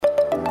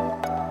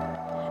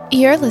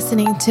You're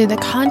listening to the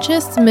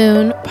Conscious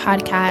Moon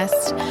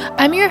podcast.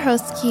 I'm your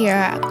host,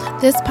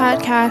 Kiera. This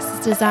podcast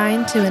is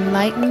designed to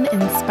enlighten,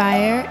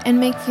 inspire, and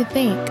make you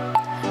think.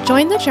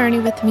 Join the journey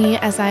with me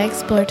as I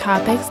explore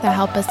topics that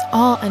help us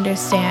all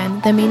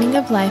understand the meaning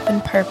of life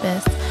and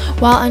purpose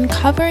while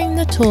uncovering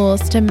the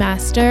tools to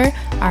master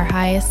our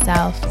highest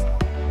self.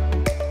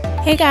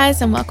 Hey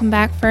guys, and welcome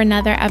back for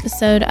another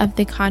episode of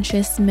The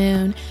Conscious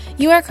Moon.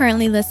 You are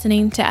currently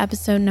listening to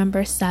episode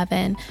number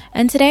 7,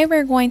 and today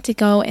we're going to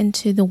go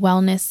into the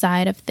wellness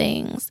side of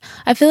things.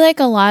 I feel like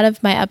a lot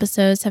of my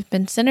episodes have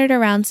been centered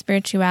around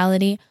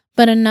spirituality,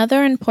 but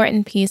another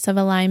important piece of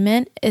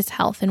alignment is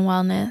health and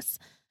wellness.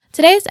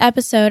 Today's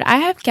episode, I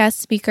have guest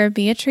speaker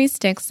Beatrice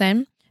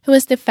Dixon, who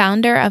is the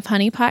founder of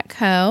Honey Pot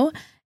Co.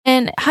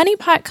 And Honey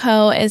Pot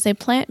Co. is a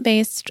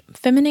plant-based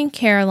feminine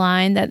care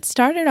line that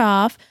started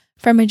off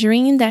from a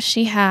dream that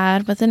she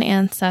had with an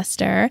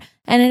ancestor,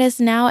 and it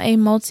is now a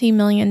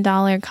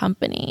multi-million-dollar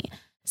company.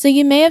 So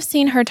you may have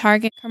seen her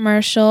Target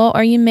commercial,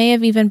 or you may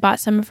have even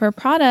bought some of her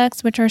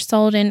products, which are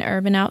sold in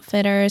Urban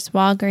Outfitters,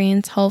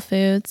 Walgreens, Whole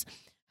Foods.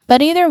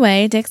 But either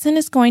way, Dixon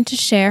is going to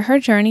share her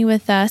journey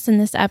with us in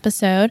this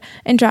episode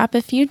and drop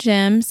a few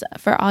gems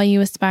for all you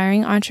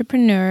aspiring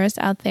entrepreneurs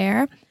out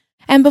there.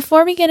 And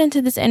before we get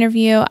into this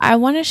interview, I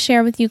want to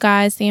share with you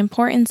guys the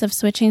importance of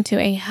switching to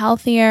a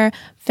healthier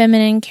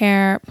feminine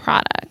care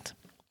product.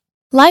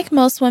 Like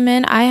most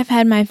women, I have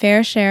had my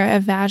fair share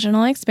of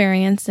vaginal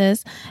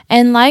experiences,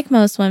 and like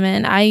most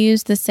women, I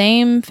use the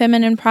same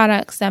feminine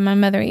products that my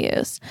mother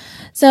used.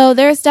 So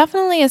there's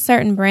definitely a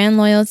certain brand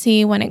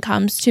loyalty when it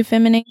comes to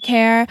feminine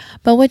care,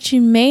 but what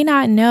you may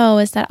not know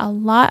is that a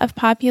lot of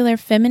popular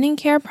feminine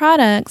care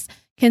products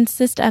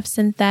consist of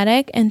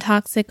synthetic and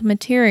toxic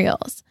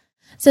materials.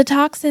 So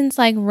toxins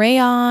like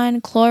rayon,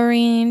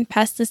 chlorine,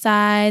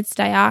 pesticides,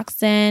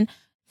 dioxin,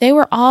 they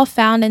were all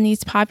found in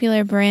these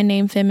popular brand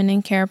name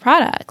feminine care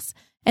products.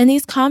 And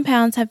these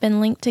compounds have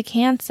been linked to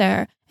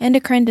cancer,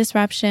 endocrine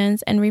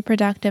disruptions, and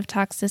reproductive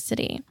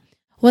toxicity.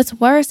 What's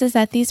worse is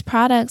that these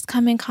products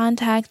come in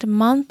contact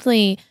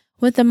monthly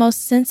with the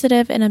most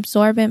sensitive and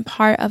absorbent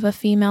part of a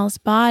female's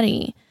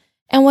body.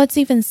 And what's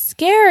even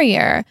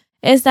scarier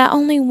is that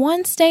only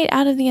one state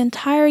out of the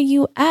entire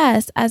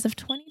U.S. as of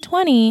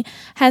 2020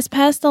 has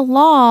passed a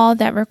law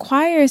that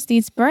requires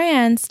these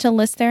brands to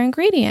list their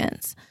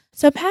ingredients.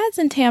 So pads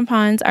and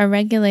tampons are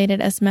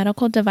regulated as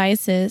medical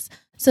devices,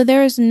 so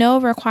there is no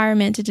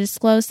requirement to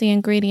disclose the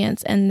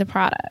ingredients in the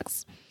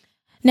products.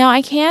 Now,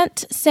 I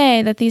can't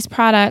say that these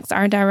products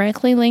are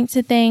directly linked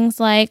to things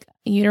like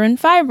uterine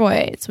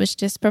fibroids, which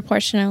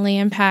disproportionately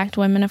impact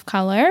women of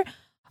color,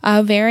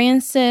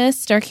 ovarian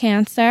cysts, or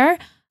cancer,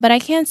 but I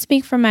can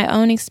speak from my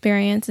own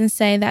experience and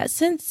say that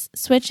since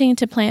switching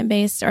to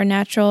plant-based or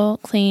natural,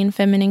 clean,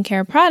 feminine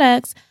care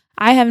products,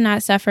 I have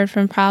not suffered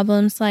from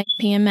problems like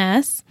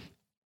PMS,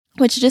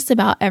 which just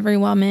about every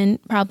woman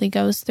probably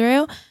goes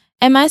through.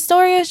 And my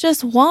story is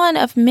just one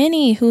of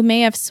many who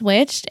may have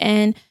switched.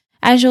 And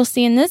as you'll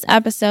see in this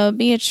episode,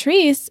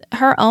 Beatrice,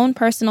 her own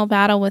personal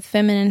battle with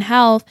feminine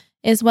health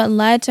is what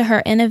led to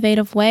her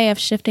innovative way of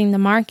shifting the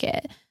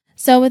market.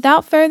 So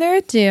without further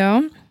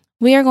ado,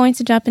 we are going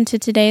to jump into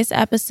today's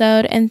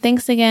episode, and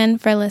thanks again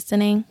for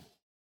listening.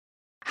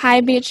 Hi,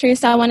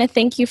 Beatrice. I want to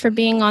thank you for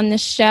being on the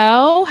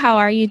show. How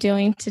are you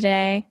doing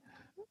today?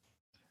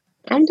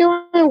 I'm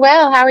doing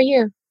well. How are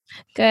you?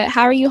 Good.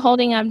 How are you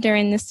holding up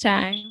during this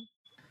time?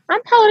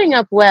 I'm holding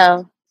up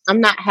well. I'm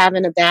not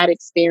having a bad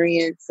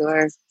experience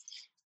or,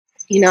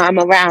 I'm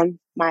around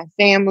my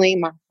family,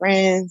 my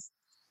friends.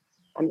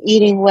 I'm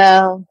eating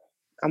well.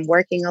 I'm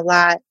working a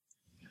lot.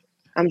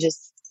 I'm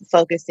just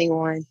focusing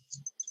on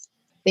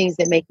things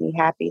that make me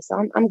happy.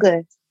 So I'm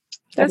good.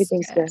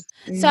 Everything's good.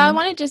 So I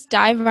want to just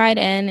dive right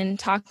in and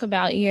talk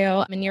about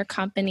you and your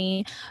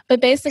company.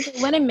 But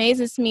basically what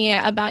amazes me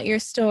about your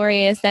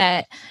story is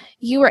that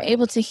you were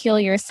able to heal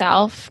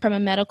yourself from a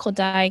medical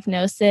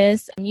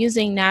diagnosis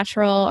using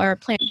natural or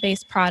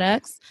plant-based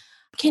products.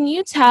 Can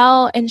you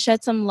tell and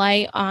shed some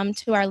light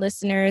to our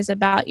listeners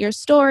about your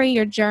story,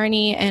 your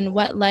journey, and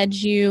what led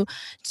you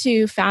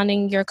to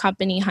founding your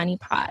company, Honey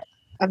Pot?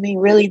 I mean,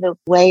 really the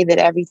way that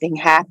everything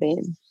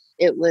happened,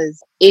 it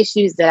was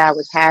issues that I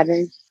was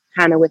having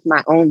kind of with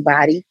my own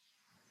body.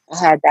 I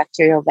had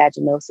bacterial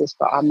vaginosis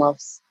for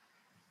almost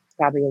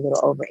probably a little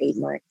over 8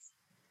 months.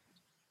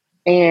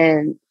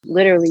 And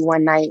literally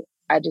one night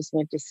I just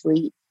went to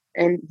sleep.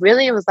 And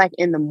really it was like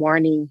in the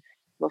morning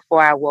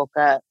before I woke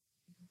up,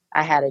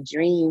 I had a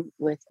dream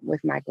with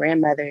my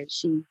grandmother.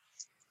 She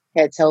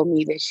had told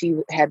me that she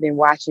had been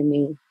watching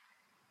me,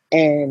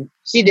 and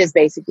she just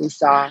basically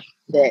saw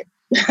that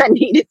I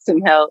needed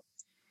some help.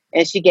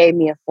 And she gave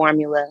me a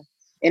formula,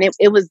 and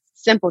it was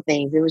simple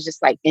things. It was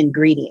just like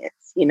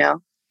ingredients,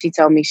 She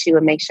told me she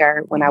would make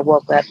sure when I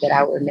woke up that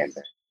I would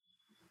remember.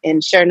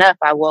 And sure enough,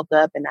 I woke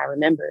up and I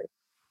remembered,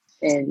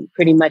 and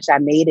pretty much I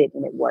made it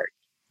and it worked.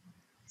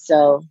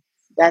 So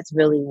that's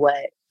really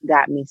what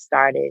got me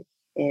started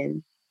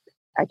in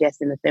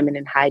the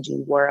feminine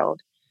hygiene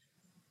world.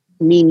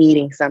 Me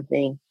needing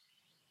something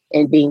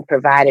and being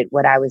provided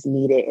what I was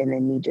needed, and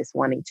then me just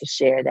wanting to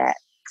share that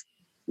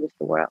with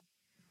the world.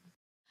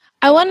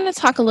 I wanted to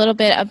talk a little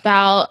bit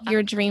about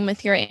your dream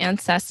with your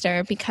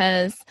ancestor,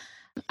 because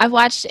I've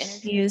watched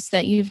interviews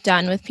that you've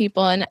done with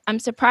people, and I'm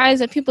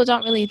surprised that people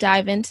don't really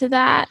dive into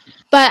that.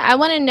 But I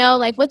want to know,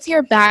 like, what's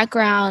your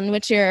background?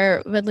 What's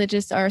your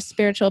religious or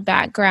spiritual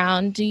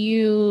background? Do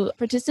you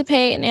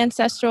participate in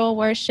ancestral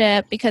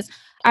worship? Because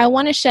I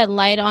want to shed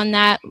light on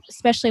that,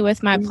 especially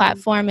with my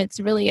platform. It's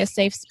really a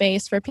safe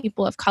space for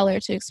people of color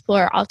to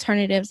explore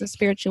alternatives of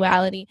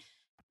spirituality.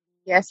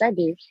 Yes, I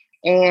do.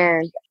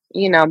 And,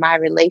 my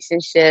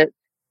relationship,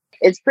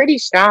 it's pretty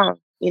strong.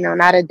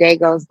 Not a day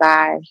goes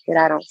by that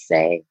I don't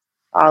say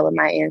all of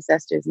my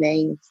ancestors'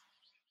 names,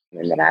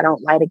 and that I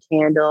don't light a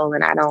candle,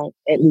 and I don't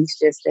at least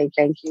just say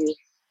thank you.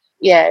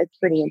 Yeah, it's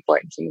pretty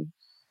important to me.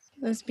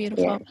 That's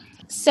beautiful. Yeah.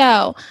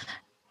 So,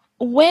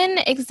 when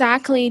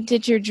exactly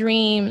did your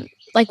dream,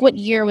 like what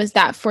year was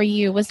that for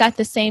you? Was that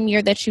the same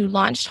year that you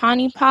launched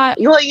Honey Pot?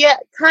 Well, yeah,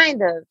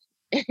 kind of.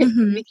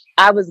 Mm-hmm.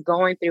 I was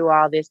going through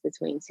all this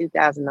between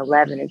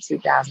 2011 and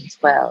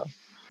 2012.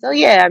 So,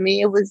 yeah, I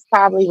mean, it was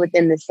probably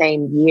within the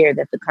same year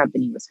that the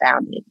company was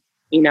founded,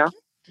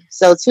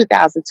 So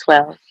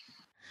 2012.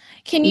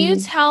 Can you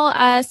tell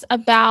us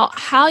about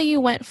how you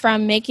went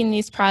from making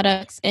these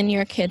products in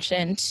your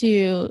kitchen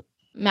to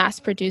mass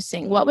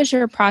producing? What was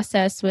your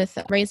process with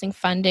raising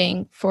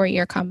funding for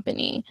your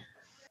company?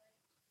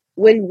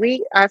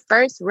 Our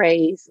first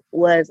raise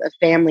was a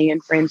family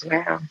and friends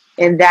round.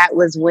 And that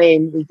was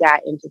when we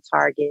got into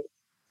Target.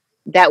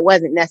 That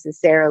wasn't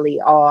necessarily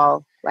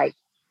all like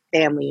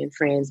family and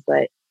friends,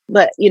 but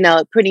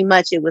pretty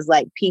much it was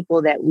like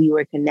people that we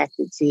were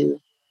connected to,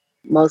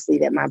 mostly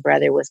that my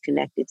brother was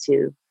connected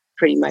to,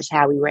 pretty much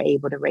how we were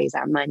able to raise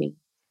our money.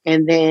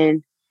 And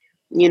then,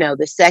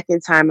 the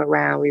second time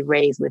around, we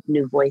raised with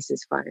New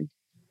Voices Fund,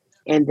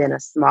 and then a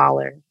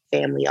smaller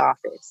family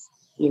office,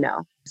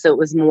 So it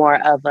was more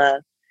of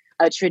a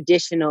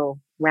traditional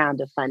round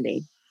of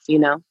funding,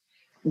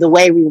 The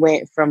way we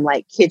went from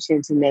like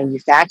kitchen to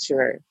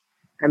manufacturer,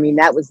 I mean,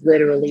 that was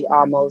literally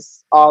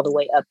almost all the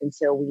way up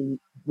until we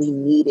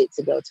needed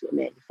to go to a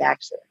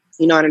manufacturer.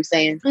 You know what I'm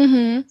saying?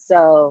 Mm-hmm.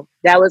 So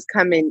that was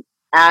coming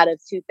out of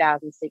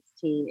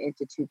 2016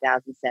 into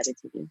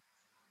 2017.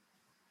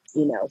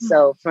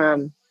 So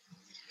from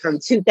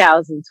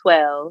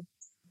 2012,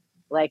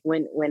 like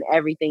when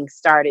everything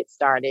started,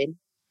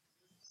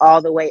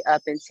 all the way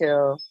up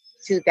until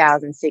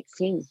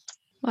 2016.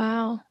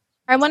 Wow.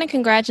 I want to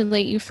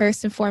congratulate you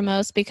first and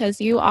foremost, because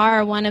you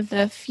are one of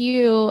the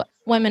few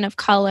women of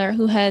color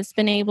who has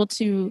been able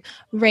to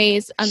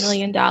raise $1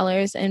 million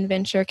in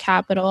venture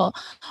capital.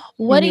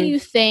 What do you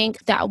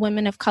think that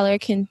women of color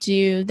can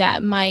do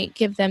that might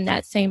give them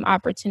that same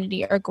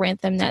opportunity or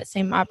grant them that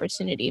same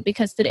opportunity?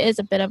 Because it is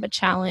a bit of a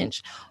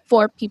challenge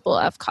for people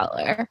of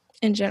color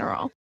in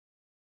general.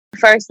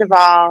 First of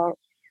all,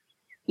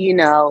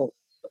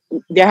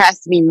 there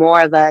has to be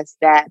more of us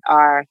that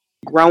are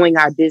growing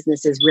our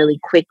businesses really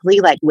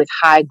quickly, like with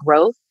high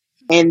growth,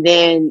 and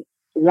then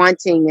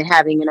wanting and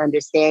having an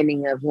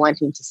understanding of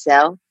wanting to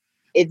sell.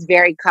 It's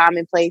very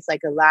commonplace,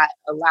 like a lot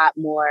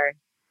more,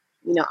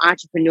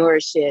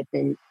 entrepreneurship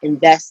and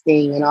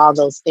investing and all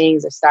those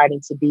things are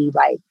starting to be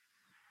like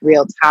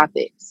real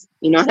topics.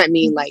 You know what I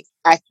mean? Like,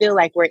 I feel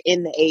like we're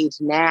in the age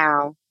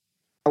now,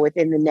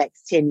 within the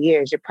next 10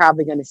 years, you're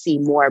probably going to see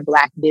more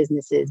Black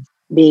businesses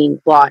being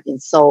bought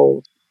and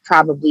sold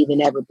probably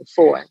than ever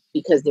before,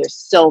 because there's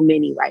so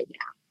many right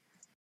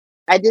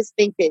now. I just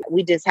think that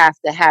we just have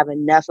to have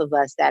enough of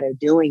us that are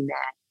doing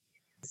that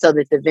so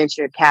that the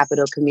venture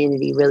capital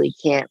community really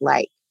can't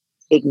like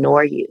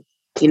ignore you.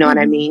 You know what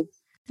I mean?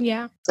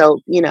 Yeah.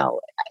 So,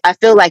 I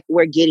feel like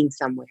we're getting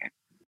somewhere.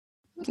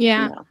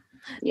 Yeah.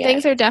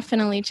 Things are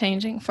definitely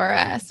changing for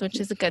us, which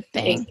is a good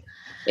thing.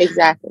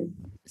 Exactly.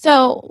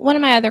 So one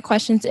of my other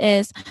questions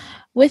is,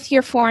 with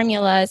your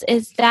formulas,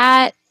 is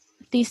that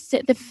the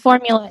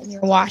formula in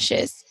your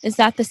washes, is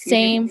that the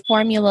same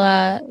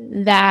formula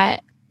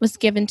that was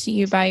given to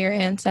you by your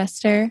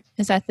ancestor?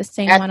 Is that the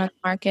same one on the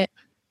market?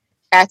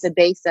 At the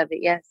base of it,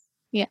 yes.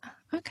 Yeah.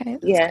 Okay.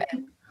 That's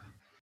good.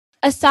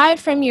 Aside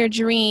from your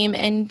dream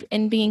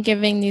and being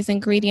given these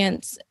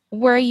ingredients,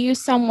 were you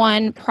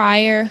someone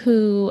prior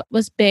who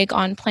was big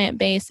on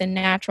plant-based and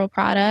natural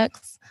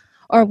products,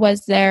 or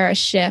was there a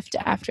shift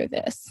after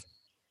this?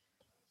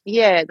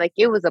 Yeah, like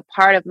it was a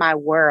part of my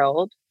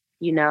world,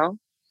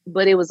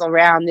 but it was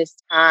around this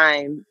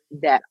time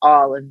that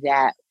all of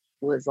that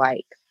was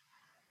like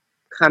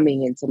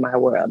coming into my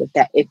world,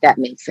 if that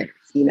makes sense,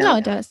 No,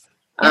 it does.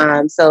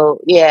 Yeah.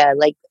 So yeah,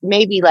 like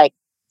maybe like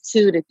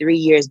 2 to 3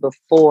 years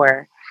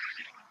before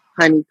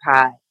Honey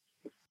Pot,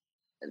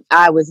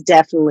 I was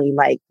definitely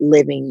like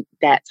living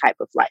that type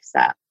of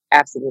lifestyle.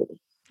 Absolutely.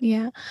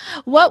 Yeah.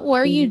 What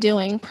were you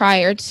doing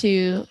prior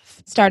to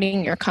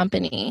starting your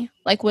company?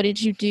 Like, what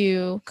did you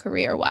do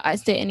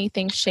career-wise? Did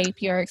anything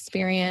shape your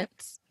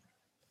experience?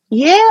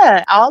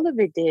 Yeah, all of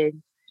it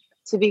did,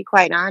 to be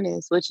quite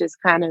honest, which is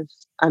kind of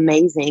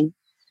amazing.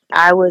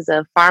 I was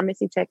a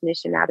pharmacy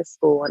technician out of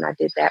school, and I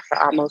did that for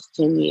almost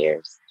 10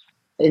 years.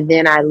 And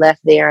then I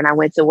left there and I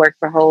went to work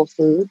for Whole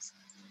Foods.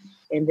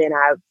 And then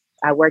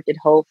I worked at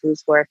Whole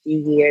Foods for a few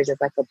years as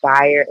like a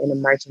buyer and a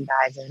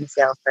merchandiser and a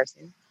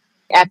salesperson.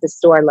 At the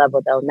store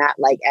level though, not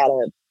like at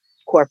a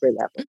corporate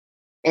level.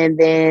 And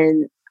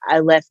then I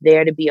left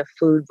there to be a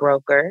food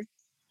broker.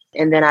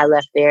 And then I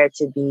left there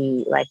to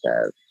be like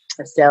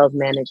a sales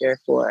manager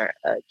for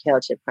a kale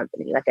chip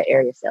company, like an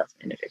area sales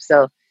manager.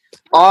 So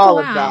Oh, all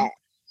of wow. that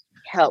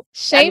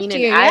helped. I mean, Shaped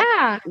and you,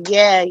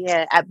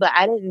 yeah. but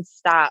I didn't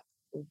stop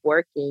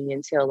working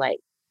until like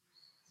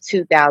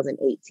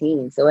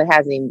 2018. So it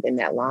hasn't even been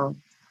that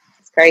long.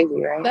 It's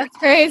crazy, right? That's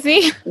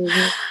crazy.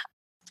 hmm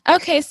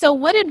Okay, so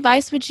what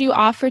advice would you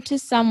offer to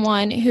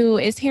someone who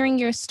is hearing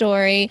your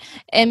story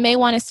and may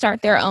want to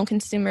start their own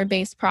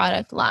consumer-based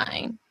product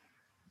line?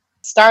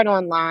 Start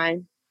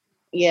online.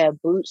 Yeah,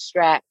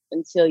 bootstrap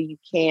until you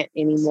can't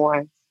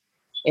anymore.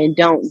 And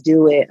don't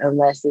do it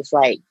unless it's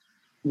like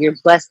you're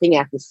busting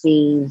at the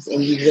seams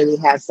and you really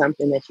have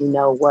something that you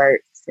know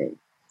works. And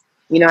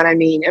you know what I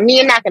mean? I mean,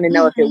 you're not going to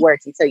know if it Mhm.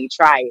 works until you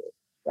try it,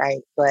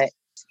 right? But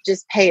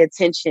just pay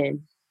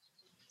attention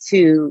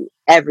to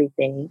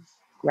everything,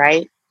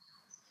 right?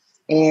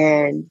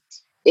 And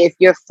if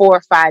you're 4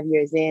 or 5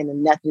 years in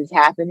and nothing's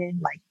happening,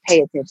 like pay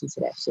attention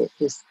to that shit.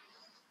 Just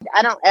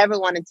I don't ever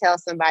want to tell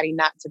somebody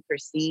not to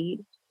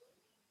proceed,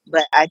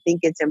 but I think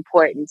it's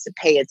important to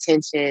pay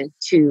attention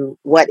to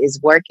what is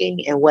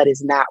working and what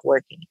is not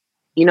working.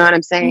 You know what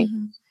I'm saying?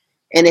 Mhm.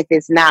 And if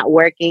it's not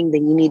working,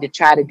 then you need to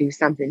try to do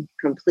something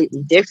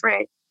completely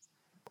different,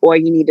 or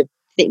you need to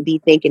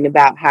be thinking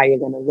about how you're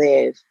going to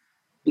live,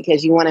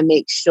 because you want to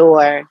make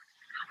sure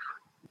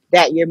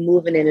that you're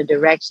moving in a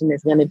direction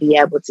that's going to be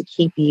able to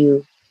keep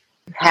you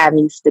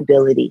having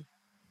stability,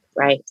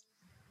 right?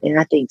 And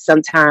I think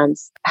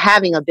sometimes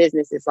having a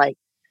business is like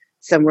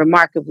some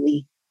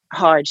remarkably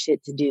hard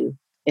shit to do.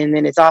 And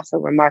then it's also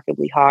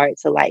remarkably hard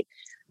to like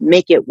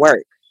make it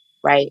work,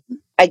 right?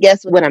 I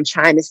guess what I'm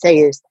trying to say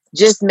is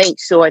just make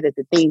sure that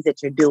the things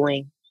that you're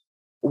doing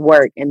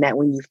work, and that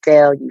when you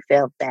fail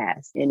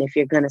fast. And if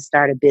you're going to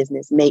start a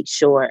business, make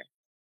sure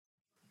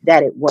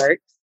that it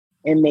works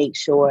and make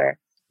sure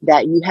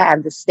that you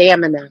have the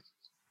stamina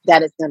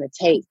that it's going to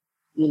take,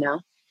 you know?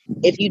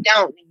 If you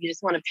don't, you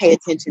just want to pay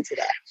attention to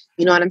that.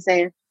 You know what I'm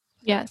saying?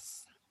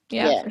 Yes.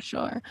 Yeah, Yeah. for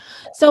sure.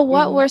 So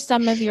what hmm were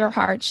some of your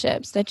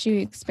hardships that you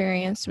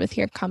experienced with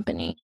your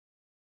company?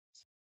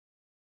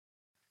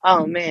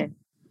 Oh, man.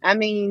 I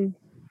mean,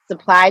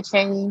 supply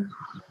chain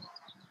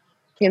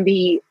can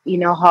be,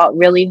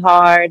 really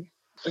hard.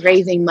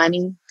 Raising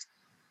money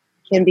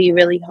can be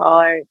really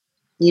hard,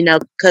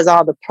 because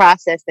all the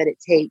process that it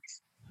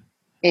takes,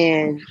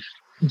 and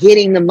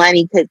getting the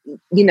money because,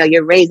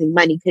 you're raising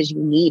money because you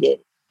need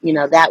it.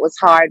 That was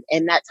hard.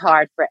 And that's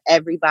hard for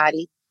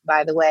everybody,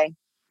 by the way.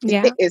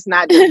 Yeah. It's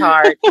not just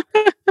hard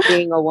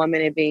being a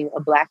woman and being a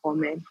Black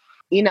woman.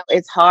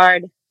 It's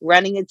hard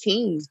running a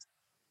team.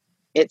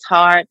 It's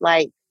hard,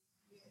 like,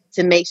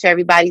 to make sure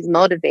everybody's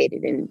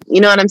motivated. And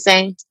you know what I'm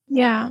saying?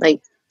 Yeah.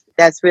 Like,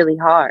 that's really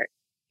hard.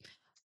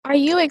 Are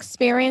you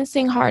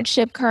experiencing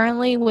hardship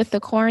currently with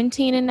the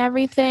quarantine and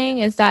everything?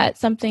 Is that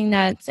something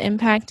that's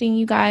impacting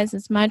you guys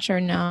as much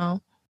or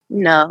no?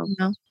 No,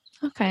 No.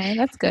 Okay,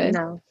 that's good.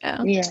 no.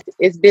 Yeah. Yeah.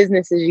 It's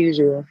business as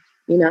usual,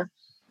 you know?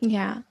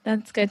 Yeah,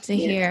 that's good to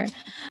Yeah. hear.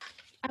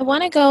 I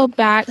want to go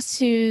back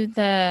to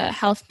the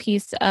health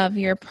piece of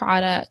your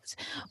product.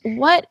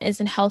 What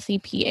is a healthy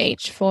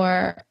pH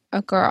for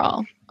a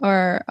girl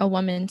or a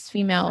woman's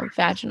female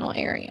vaginal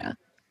area?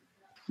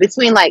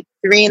 Between like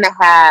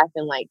 3.5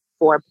 and like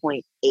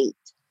 4.8.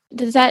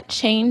 Does that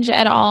change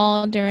at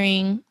all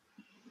during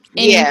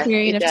any Yeah,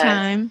 period it of does.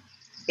 time?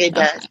 It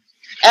does. Okay.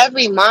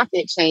 Every month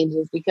it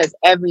changes, because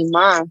every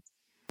month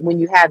when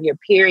you have your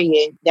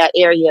period, that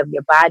area of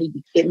your body,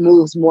 it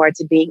moves more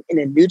to being in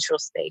a neutral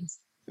space.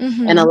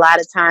 And a Mm-hmm. lot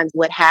of times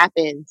what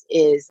happens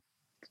is,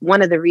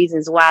 one of the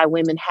reasons why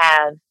women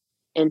have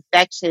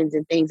infections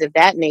and things of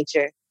that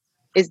nature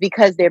is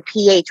because their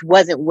pH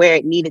wasn't where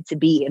it needed to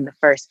be in the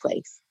first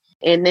place.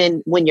 And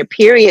then when your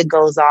period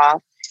goes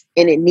off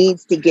and it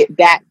needs to get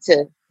back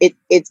to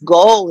its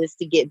goal is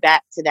to get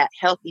back to that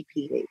healthy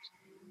pH.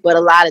 But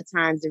a lot of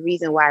times the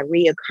reason why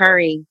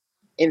reoccurring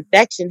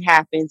infection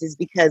happens is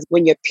because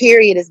when your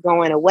period is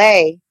going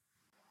away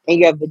and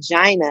your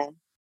vagina,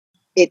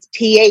 its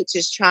pH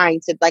is trying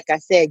to, like I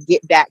said,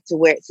 get back to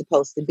where it's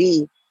supposed to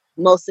be.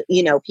 Most,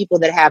 people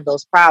that have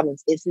those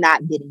problems, it's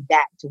not getting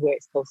back to where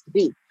it's supposed to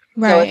be.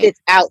 So if Right. it's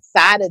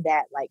outside of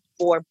that like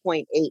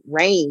 4.8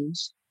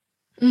 range,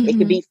 it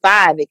could Mm-hmm. be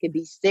 5, it could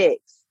be 6,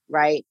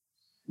 right?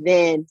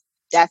 Then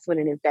that's when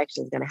an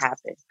infection is going to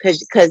happen,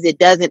 because it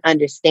doesn't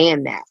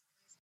understand that.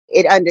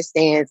 It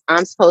understands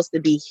I'm supposed to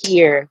be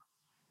here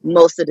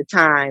most of the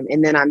time,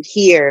 and then I'm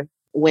here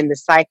when the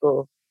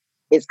cycle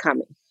is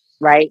coming,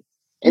 right?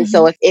 And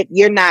so Mm-hmm. if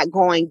you're not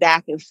going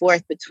back and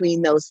forth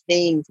between those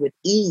things with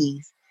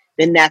ease,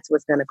 then that's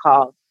what's going to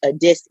cause a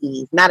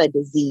dis-ease, not a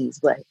disease,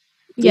 but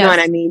you know what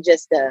I Yes.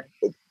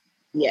 mean?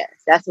 Yes,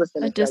 that's what's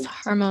going A to throw you.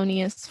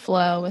 disharmonious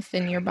flow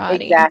within your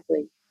body.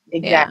 Exactly. Yeah.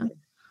 Exactly.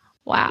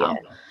 Wow.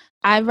 Yeah.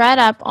 I read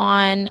up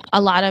on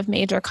a lot of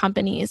major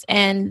companies,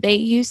 and they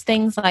use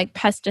things like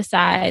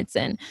pesticides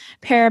and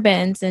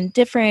parabens and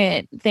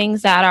different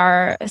things that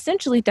are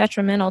essentially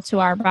detrimental to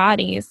our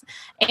bodies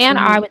and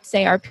I Mhm. would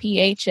say our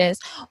pHs.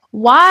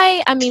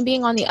 Why, I mean,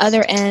 being on the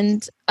other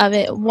end of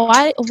it,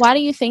 why do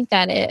you think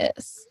that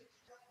is?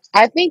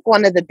 I think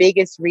one of the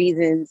biggest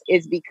reasons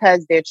is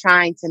because they're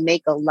trying to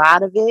make a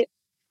lot of it.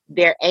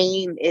 Their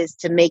aim is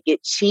to make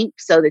it cheap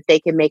so that they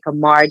can make a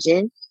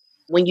margin.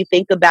 When you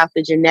think about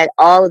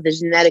all of the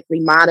genetically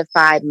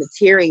modified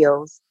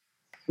materials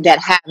that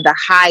have the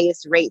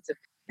highest rates of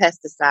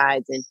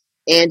pesticides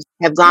and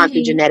have gone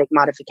through Hmm. genetic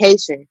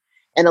modification.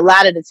 And a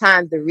lot of the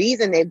times, the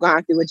reason they've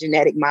gone through a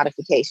genetic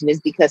modification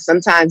is because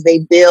sometimes they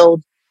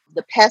build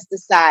the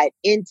pesticide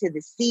into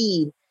the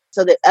seed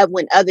so that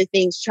when other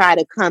things try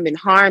to come and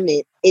harm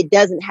it, it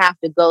doesn't have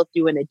to go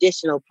through an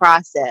additional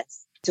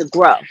process to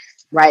grow,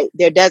 right?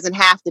 There doesn't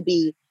have to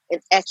be an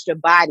extra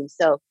body.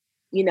 So,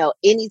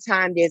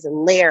 anytime there's a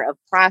layer of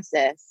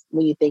process,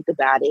 when you think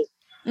about it,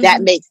 that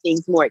Hmm. makes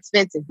things more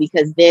expensive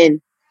because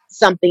then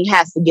something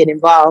has to get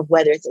involved,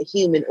 whether it's a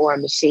human or a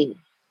machine.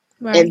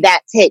 And Right.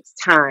 that takes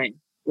time,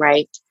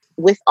 right?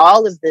 With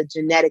all of the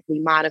genetically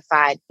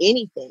modified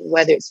anything,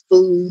 whether it's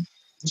food,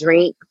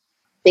 drink,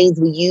 things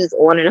we use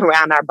on and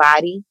around our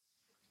body,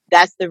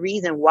 that's the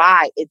reason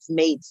why it's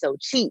made so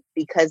cheap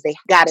because they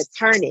got to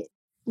turn it.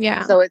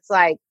 Yeah. So it's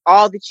like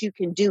all that you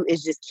can do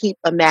is just keep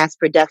a mass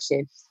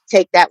production,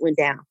 take that one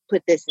down,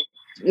 put this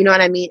in. You know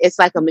what I mean? It's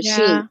like a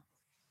machine. Yeah.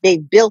 They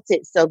built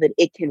it so that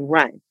it can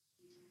run.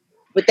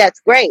 But that's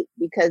great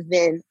because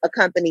then a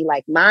company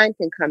like mine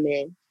can come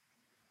in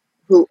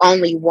who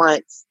only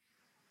wants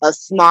a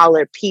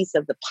smaller piece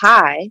of the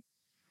pie,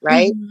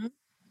 right? Hmm.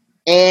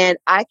 And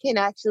I can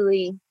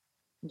actually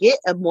get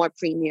a more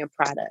premium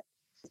product.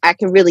 I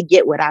can really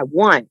get what I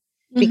want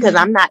because Hmm.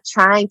 I'm not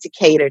trying to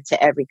cater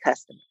to every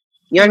customer.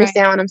 You Right.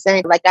 understand what I'm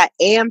saying? Like I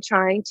am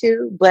trying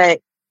to,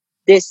 but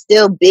there's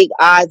still big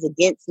odds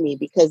against me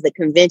because the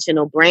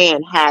conventional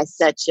brand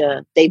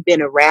they've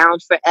been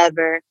around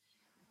forever.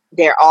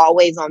 They're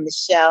always on the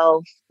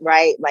shelf,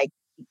 right? Like,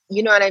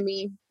 you know what I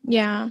mean?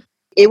 Yeah.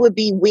 It would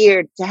be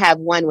weird to have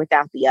one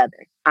without the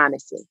other,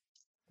 honestly.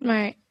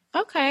 Right.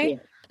 Okay. Yeah.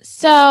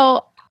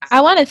 So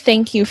I want to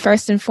thank you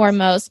first and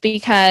foremost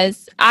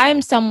because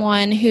I'm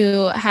someone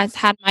who has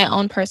had my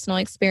own personal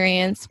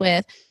experience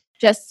with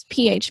just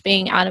pH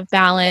being out of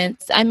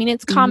balance. I mean,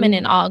 it's common Hmm.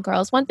 in all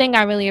girls. One thing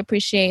I really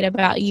appreciate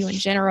about you in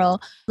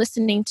general,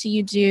 listening to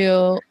you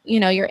do,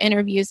 your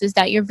interviews is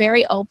that you're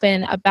very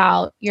open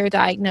about your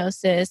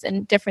diagnosis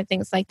and different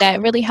things like that.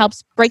 It really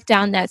helps break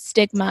down that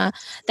stigma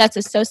that's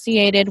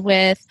associated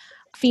with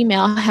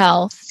female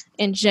health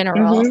in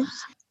general. Hmm.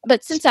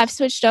 But since I've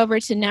switched over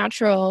to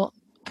natural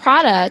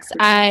products,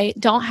 I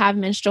don't have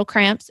menstrual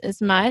cramps as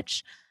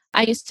much.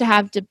 I used to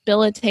have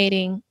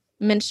debilitating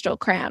menstrual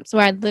cramps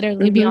where I'd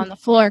literally be Hmm. on the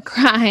floor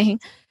crying.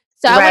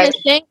 So I want Right.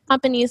 to thank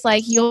companies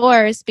like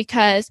yours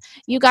because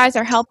you guys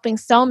are helping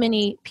so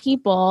many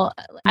people.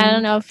 I don't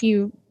Mhm. know if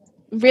you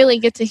really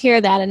get to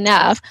hear that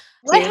enough.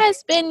 What Yeah.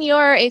 has been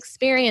your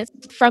experience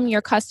from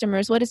your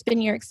customers? What has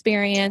been your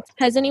experience?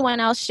 Has anyone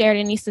else shared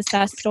any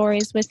success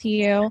stories with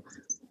you?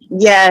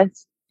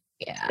 Yes,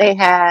 Yeah. they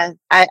have.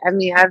 I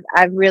mean,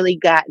 I've really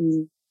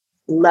gotten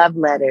love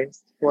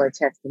letters for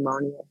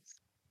testimonials.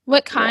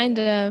 What Yeah. kind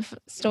of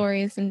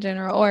stories in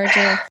general, or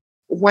just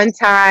One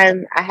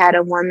time, I had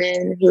a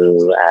woman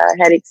who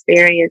had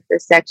experienced a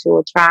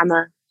sexual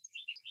trauma.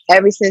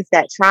 Ever since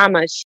that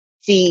trauma,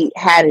 she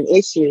had an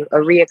issue, a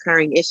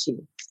reoccurring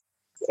issue,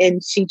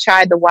 and she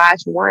tried to wash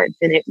once,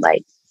 and it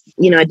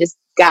just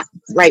got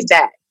right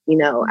back.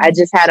 I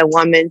just had a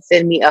woman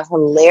send me a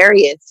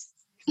hilarious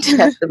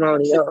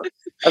testimonial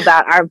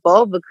about our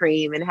vulva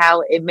cream and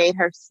how it made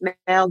her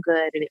smell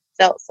good and it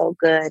felt so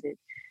good,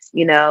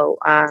 and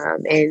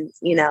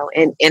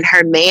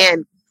her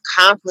man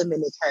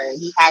complimented her.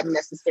 He hadn't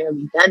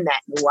necessarily done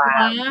that in a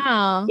while.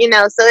 wow.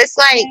 So it's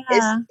like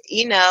Yeah,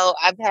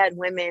 I've had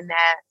women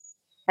that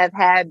have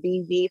had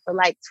BV for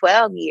like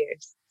 12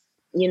 years,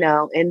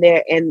 and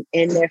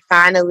they're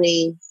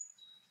finally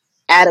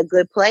at a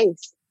good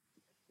place,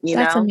 you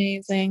that's know.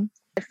 amazing.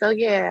 So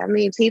yeah, I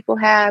mean, people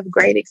have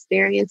great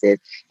experiences,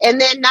 and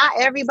then not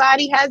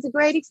everybody has a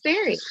great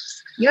experience.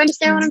 You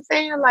understand what Mm. I'm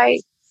saying?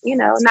 Like,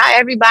 not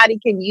everybody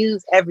can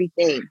use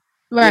everything.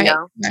 You Right,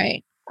 know,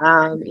 right.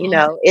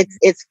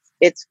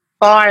 it's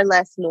far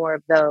less more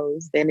of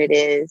those than it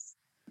is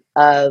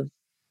of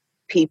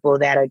people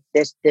that are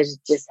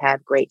just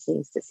have great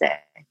things to say.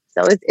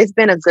 So it's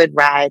been a good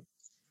ride.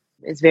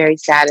 It's very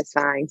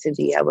satisfying to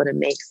be able to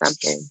make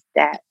something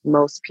that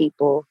most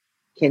people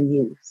can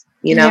use.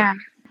 Yeah, yeah.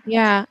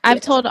 Yeah.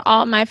 I've told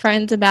all my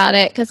friends about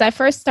it because I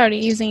first started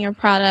using your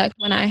product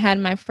when I had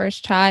my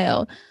first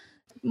child.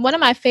 One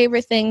of my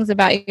favorite things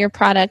about your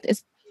product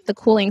is the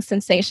cooling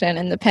sensation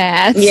in the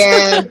pads.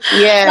 Yeah,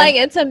 yeah, Like,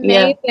 it's yeah,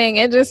 amazing.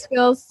 It just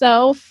feels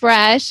so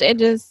fresh. It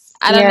just,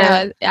 I don't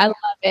yeah, know. I love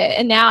it.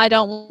 And now I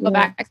don't go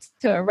yeah. back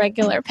to a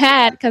regular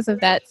pad because of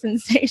that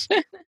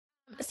sensation.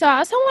 So I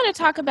also want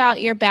to talk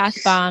about your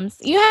bath bombs.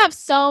 You have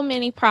so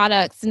many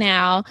products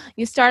now.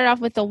 You started off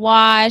with the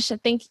wash. I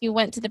think you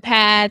went to the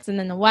pads and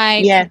then the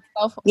wipes Yeah. and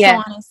so Yeah.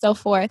 on and so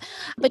forth.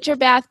 But your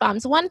bath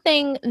bombs, one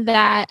thing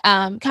that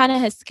kind of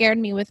has scared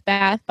me with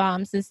bath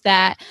bombs is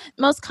that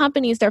most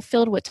companies, they're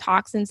filled with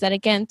toxins that,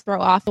 again,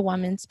 throw off a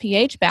woman's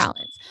pH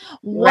balance.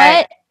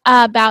 Right. What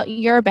about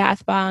your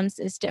bath bombs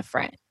is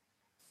different?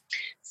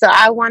 So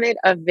I wanted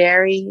a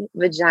very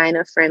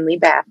vagina friendly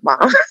bath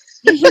bomb.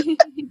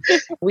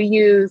 We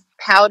use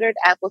powdered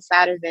apple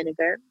cider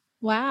vinegar,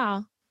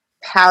 Wow.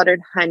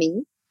 powdered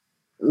honey,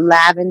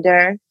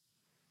 lavender,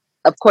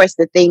 of course,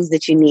 the things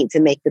that you need to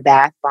make the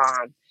bath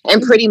bomb.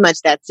 And pretty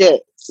much that's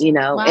it, you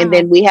know. Wow. And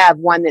then we have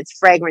one that's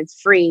fragrance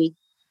free.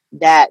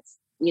 That's,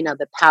 you know,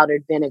 the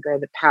powdered vinegar,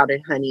 the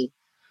powdered honey.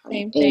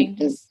 Same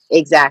thing.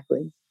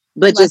 Exactly.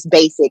 But just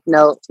basic.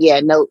 No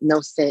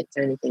scents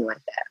or anything like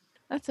that.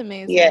 That's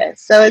amazing. Yeah.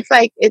 So it's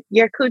like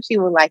your coochie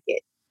will like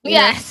it.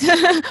 Yes.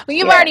 Well,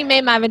 you've already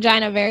made my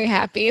vagina very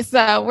happy,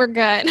 so we're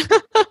good.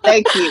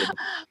 Thank you.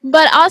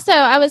 But also,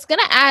 I was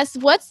going to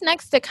ask, what's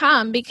next to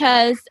come?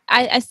 Because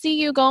I see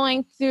you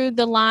going through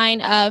the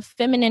line of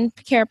feminine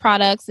care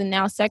products and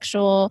now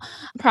sexual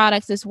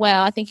products as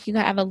well. I think you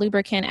have a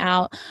lubricant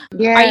out.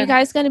 Yeah. Are you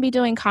guys going to be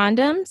doing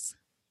condoms?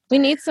 We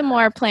need some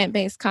more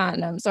plant-based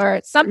condoms or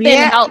something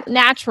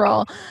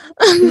natural.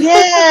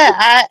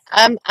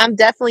 I'm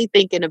definitely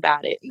thinking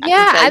about it.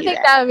 Yeah, I think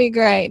that would be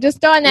great.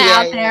 Just throwing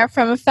that out there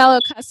from a fellow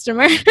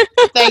customer.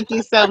 Thank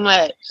you so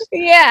much.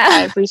 Yeah.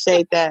 I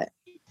appreciate that.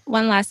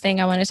 One last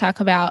thing I want to talk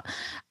about.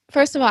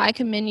 First of all, I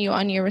commend you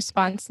on your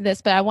response to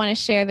this, but I want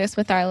to share this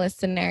with our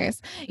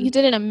listeners. You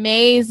did an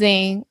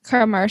amazing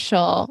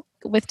commercial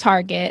with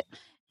Target.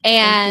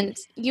 And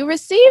you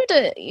had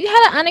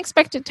an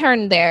unexpected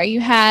turn there. You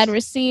had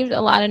received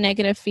a lot of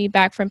negative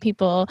feedback from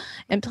people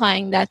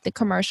implying that the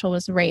commercial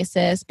was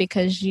racist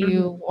because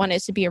you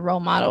wanted to be a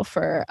role model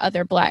for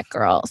other Black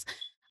girls.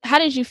 How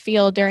did you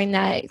feel during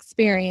that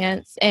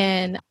experience?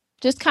 And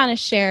just kind of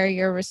share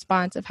your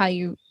response of how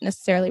you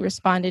necessarily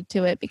responded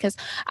to it, because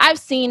I've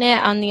seen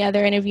it on the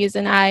other interviews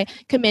and I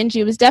commend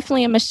you. It was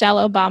definitely a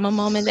Michelle Obama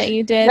moment that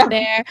you did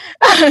there.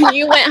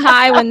 You went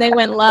high when they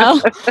went low.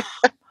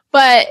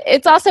 But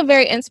it's also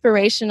very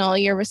inspirational,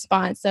 your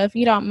response. So if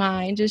you don't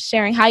mind just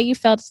sharing how you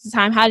felt at the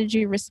time, how did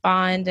you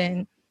respond,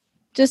 and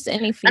just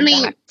any feedback? I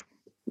mean,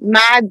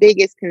 my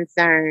biggest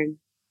concern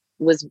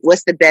was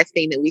what's the best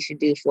thing that we should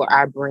do for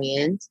our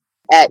brand.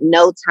 At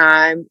no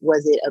time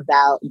was it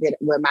about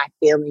were my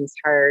feelings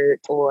hurt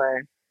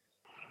or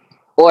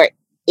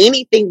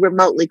anything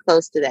remotely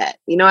close to that.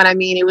 You know what I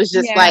mean? It was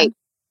just like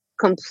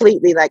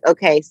completely like,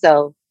 okay,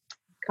 so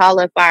call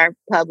up our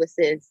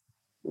publicist.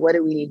 What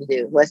do we need to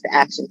do? What's the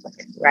action plan?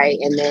 Right.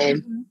 And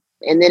then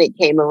it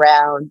came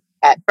around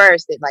at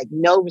first that like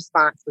no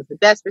response was the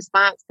best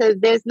response, because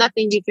there's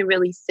nothing you can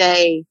really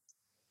say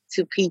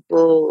to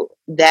people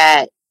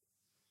that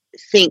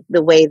think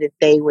the way that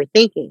they were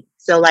thinking.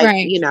 So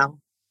like, you know,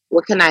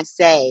 what can I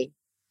say?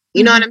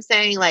 You know what I'm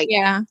saying? Like,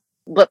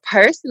 but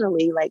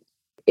personally, like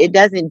it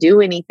doesn't do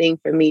anything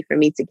for me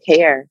to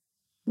care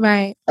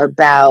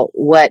about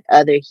what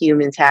other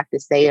humans have to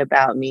say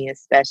about me,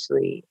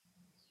 especially.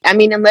 I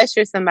mean, unless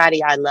you're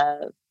somebody I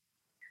love,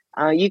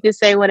 you can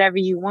say whatever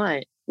you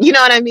want. You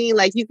know what I mean?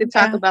 Like you can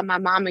talk about my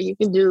mama, you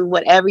can do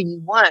whatever you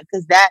want,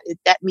 because that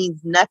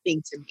means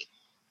nothing to me.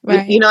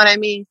 You know what I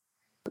mean?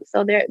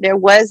 So there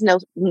was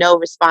no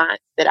response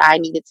that I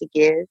needed to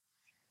give.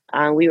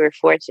 We were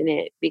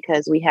fortunate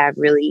because we have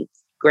really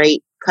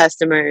great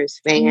customers,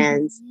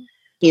 fans,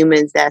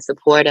 humans that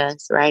support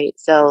us, right?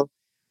 So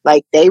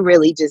like they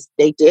really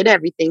they did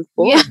everything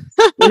for us.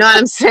 You know what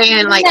I'm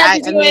saying? Like I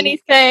do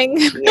anything.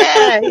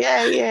 Yeah.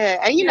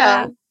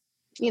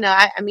 And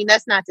I mean,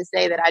 that's not to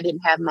say that I didn't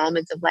have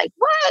moments of like,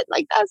 what?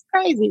 Like that's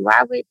crazy.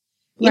 Why would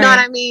you know what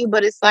I mean?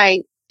 But it's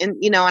like, and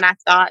I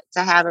thought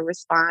to have a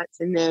response,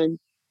 and then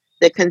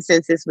the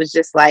consensus was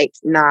just like,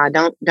 nah,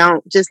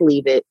 don't just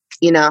leave it.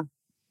 You know,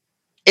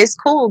 it's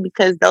cool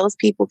because those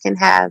people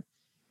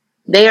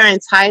they are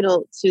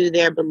entitled to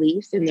their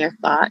beliefs and their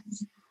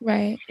thoughts.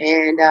 Right.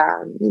 And,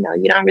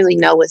 you don't really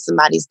know what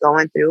somebody's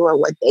going through or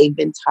what they've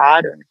been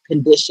taught or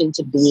conditioned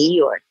to be,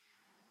 or,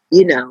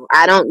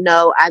 I don't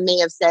know. I may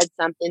have said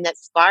something that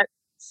sparked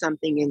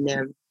something in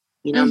them.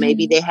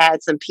 Maybe they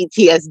had some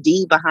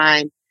PTSD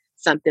behind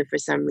something for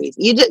some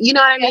reason. You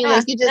know what I mean?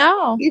 Like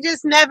you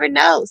just never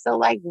know. So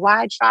like,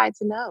 why try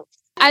to know?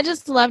 I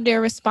just loved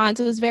your response.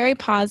 It was very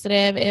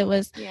positive. It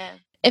was,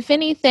 if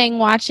anything,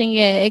 watching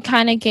it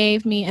kind of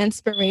gave me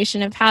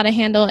inspiration of how to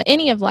handle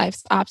any of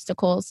life's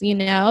obstacles,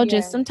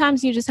 just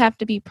sometimes you just have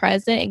to be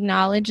present,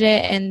 acknowledge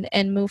it,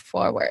 and move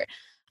forward.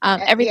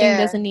 Everything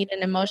doesn't need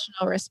an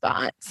emotional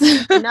response.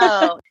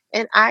 No.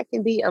 And I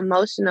can be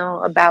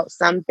emotional about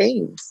some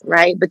things,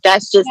 right? But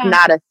that's just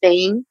not a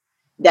thing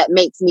that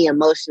makes me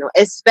emotional,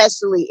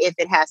 especially if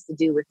it has to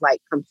do with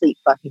like complete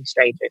fucking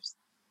strangers.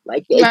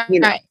 Like,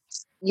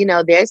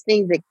 there's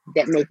things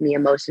that make me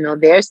emotional.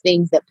 There's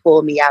things that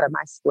pull me out of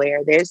my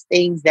square. There's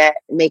things that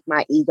make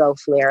my ego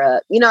flare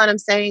up. You know what I'm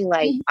saying?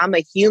 Like, I'm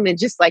a human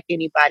just like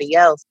anybody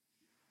else.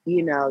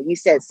 You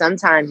said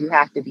sometimes you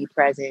have to be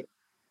present.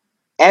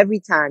 Every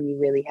time you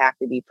really have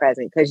to be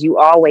present because you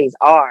always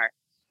are.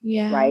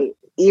 Yeah. Right?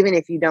 Even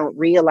if you don't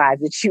realize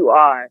that you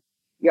are,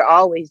 you're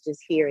always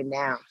just here and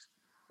now,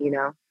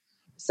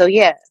 So,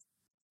 yeah.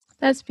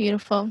 That's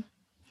beautiful.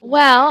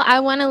 Well,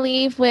 I want to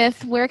leave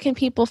with, where can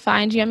people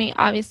find you? I mean,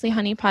 obviously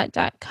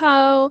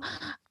honeypot.co.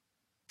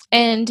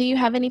 And do you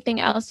have anything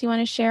else you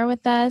want to share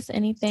with us?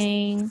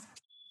 Anything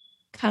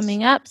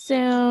coming up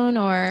soon,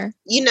 or?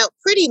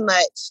 Pretty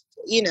much,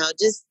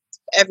 just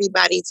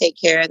everybody take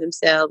care of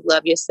themselves,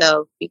 love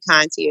yourself, be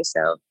kind to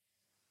yourself.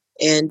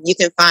 And you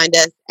can find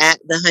us at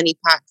the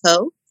Honeypot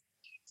Co.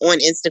 on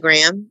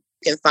Instagram.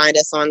 You can find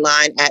us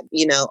online at,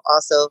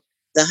 also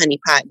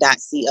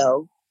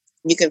thehoneypot.co.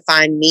 You can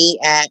find me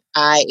at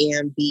I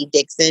am B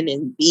Dixon,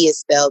 and B is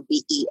spelled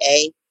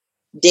BEA.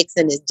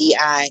 Dixon is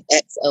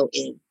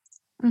DIXON.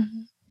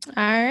 Mm-hmm.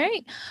 All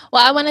right.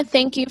 Well, I want to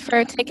thank you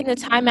for taking the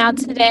time out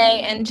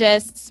today and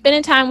just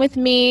spending time with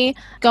me,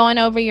 going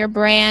over your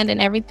brand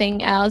and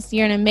everything else.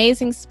 You're an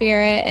amazing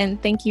spirit,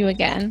 and thank you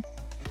again.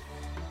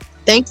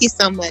 Thank you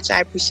so much.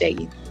 I appreciate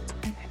you.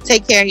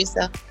 Take care of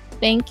yourself.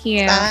 Thank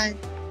you. Bye.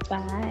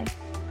 Bye.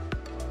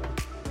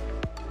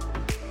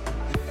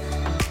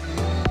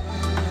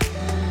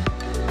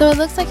 So it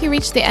looks like you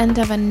reached the end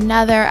of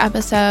another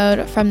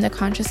episode from the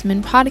Conscious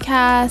Moon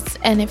podcast.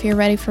 And if you're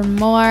ready for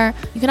more,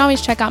 you can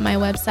always check out my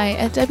website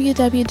at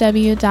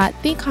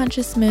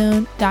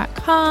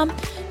www.theconsciousmoon.com.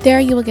 There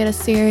you will get a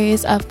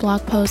series of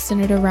blog posts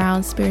centered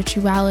around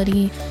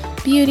spirituality,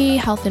 beauty,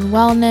 health and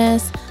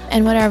wellness,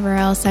 and whatever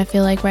else I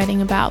feel like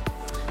writing about.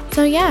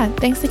 So yeah,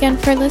 thanks again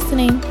for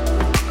listening.